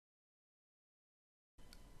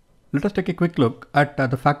let us take a quick look at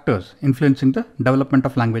the factors influencing the development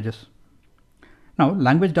of languages. Now,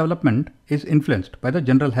 language development is influenced by the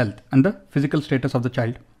general health and the physical status of the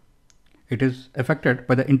child. It is affected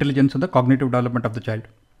by the intelligence and the cognitive development of the child.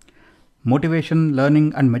 Motivation,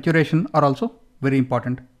 learning, and maturation are also very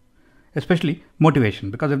important, especially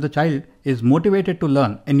motivation, because if the child is motivated to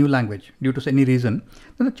learn a new language due to any reason,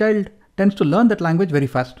 then the child tends to learn that language very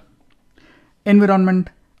fast. Environment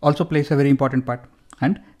also plays a very important part,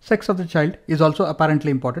 and sex of the child is also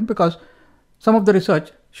apparently important because some of the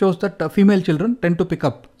research shows that female children tend to pick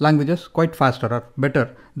up languages quite faster or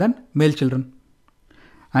better than male children.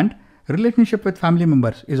 And relationship with family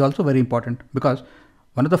members is also very important because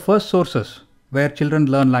one of the first sources where children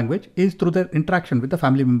learn language is through their interaction with the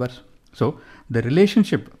family members. So the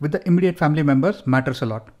relationship with the immediate family members matters a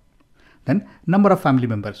lot. Then number of family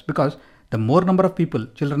members, because the more number of people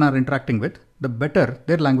children are interacting with, the better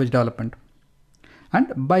their language development. And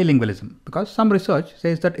bilingualism, because some research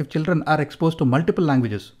says that if children are exposed to multiple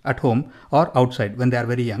languages at home or outside when they are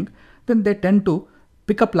very young, then they tend to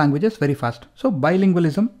pick up languages very fast. So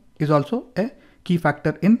bilingualism is also a key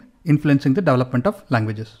factor in influencing the development of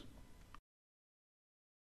languages.